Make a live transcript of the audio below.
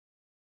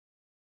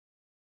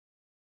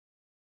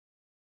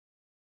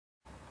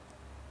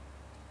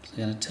So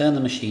we're going to turn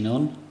the machine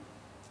on.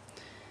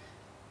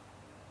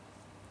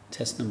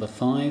 Test number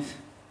 5.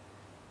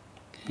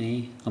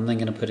 Okay, I'm then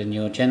going to put in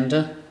your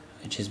gender,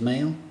 which is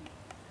male.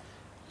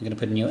 I'm going to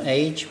put in your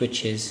age,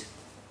 which is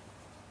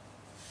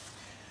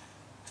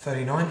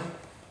 39.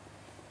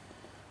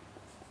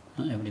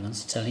 Not everybody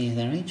wants to tell you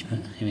their age, but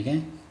here we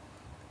go.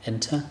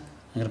 Enter.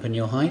 I'm going to put in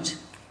your height.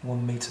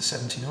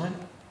 1.79 m.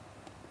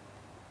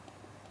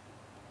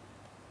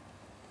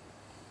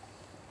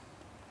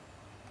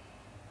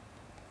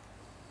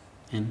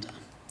 Enter.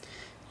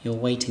 Your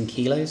weight in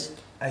kilos.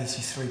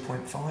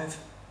 83.5.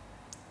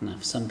 Now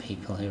for some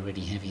people who are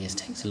really heavy this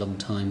takes a long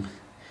time,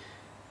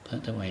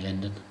 but don't worry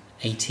Lyndon.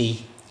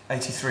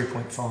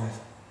 83.5.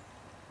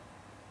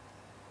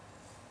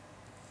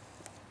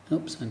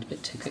 Oops, went a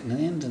bit too quick near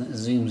the end and it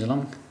zooms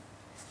along.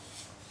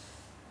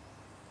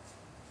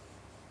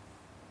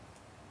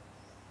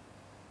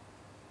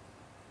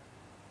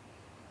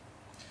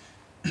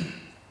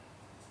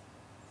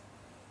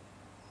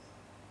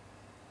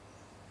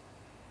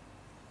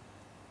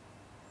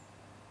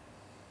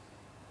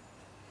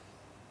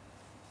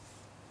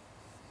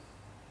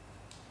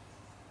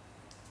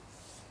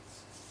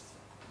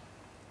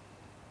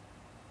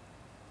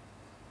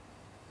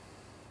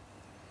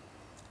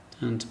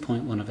 Down to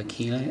 0.1 of a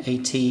kilo,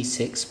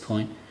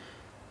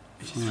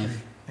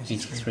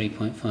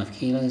 83.5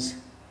 kilos.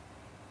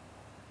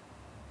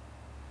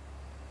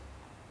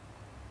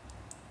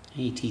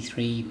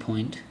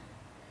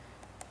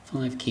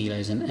 83.5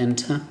 kilos and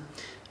enter.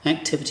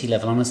 Activity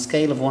level on a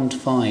scale of 1 to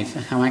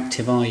 5, how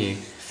active are you?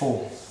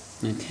 4.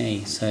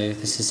 Okay, so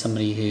this is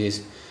somebody who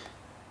is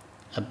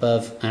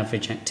above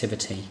average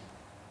activity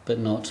but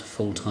not a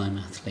full-time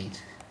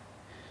athlete.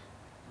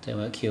 Do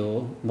work.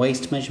 Your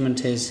waist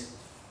measurement is?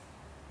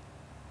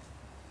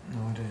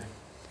 No idea.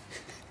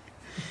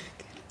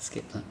 Okay, let's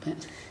skip that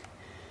bit.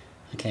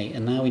 Okay,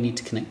 and now we need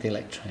to connect the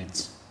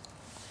electrodes.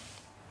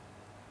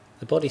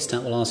 The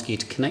Bodystat will ask you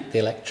to connect the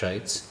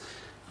electrodes,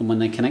 and when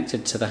they're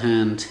connected to the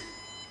hand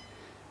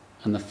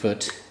and the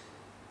foot,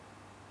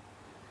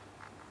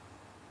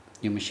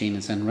 your machine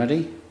is then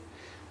ready,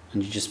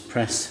 and you just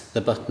press the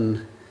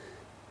button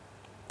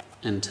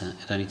enter.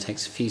 It only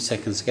takes a few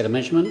seconds to get a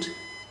measurement,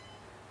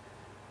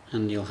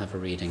 and you'll have a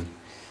reading.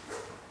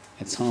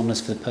 It's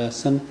harmless for the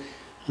person,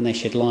 and they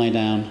should lie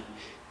down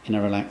in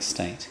a relaxed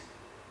state.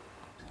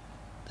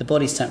 The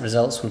Bodystat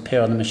results will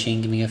appear on the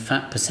machine giving you a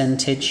fat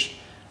percentage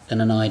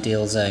and an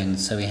ideal zone.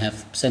 So we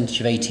have a percentage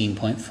of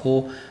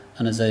 18.4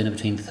 and a zone of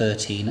between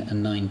 13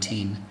 and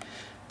 19.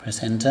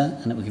 Press enter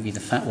and it will give you the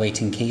fat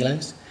weight in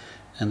kilos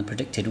and the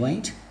predicted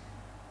weight,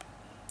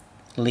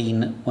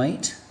 lean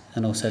weight,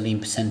 and also lean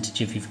percentage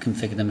if you've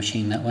configured the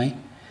machine that way,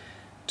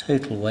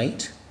 total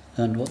weight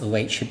and what the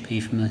weight should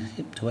be from the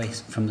hip to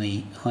waist, from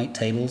the height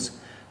tables,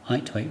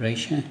 height to weight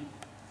ratio,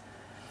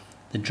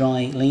 the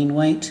dry lean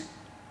weight,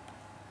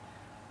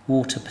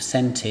 water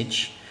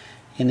percentage.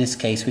 In this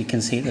case we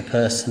can see that the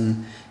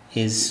person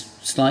is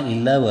slightly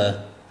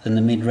lower than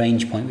the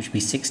mid-range point, which would be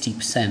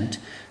 60%,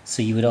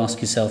 so you would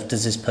ask yourself,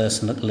 does this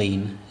person look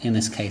lean? In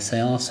this case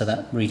they are, so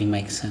that reading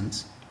makes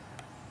sense.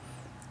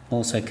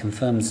 Also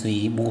confirms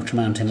the water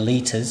amount in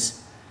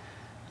litres,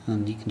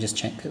 and you can just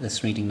check that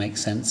this reading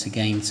makes sense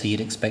again, so you'd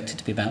expect it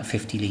to be about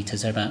 50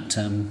 litres, or about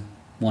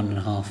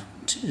 1.5,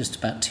 just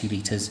about 2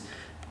 litres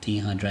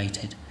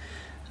dehydrated.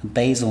 A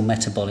basal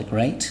metabolic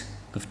rate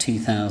of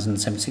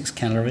 2,076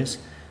 calories,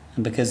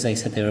 and because they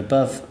said they're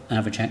above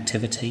average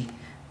activity,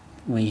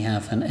 we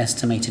have an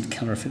estimated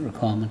calorific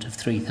requirement of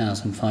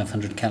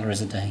 3,500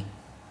 calories a day.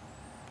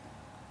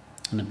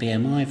 And a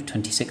BMI of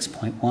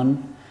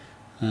 26.1,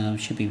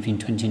 should be between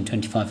 20 and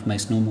 25 for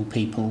most normal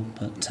people,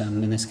 but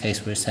in this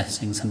case we're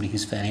assessing somebody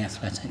who's fairly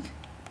athletic.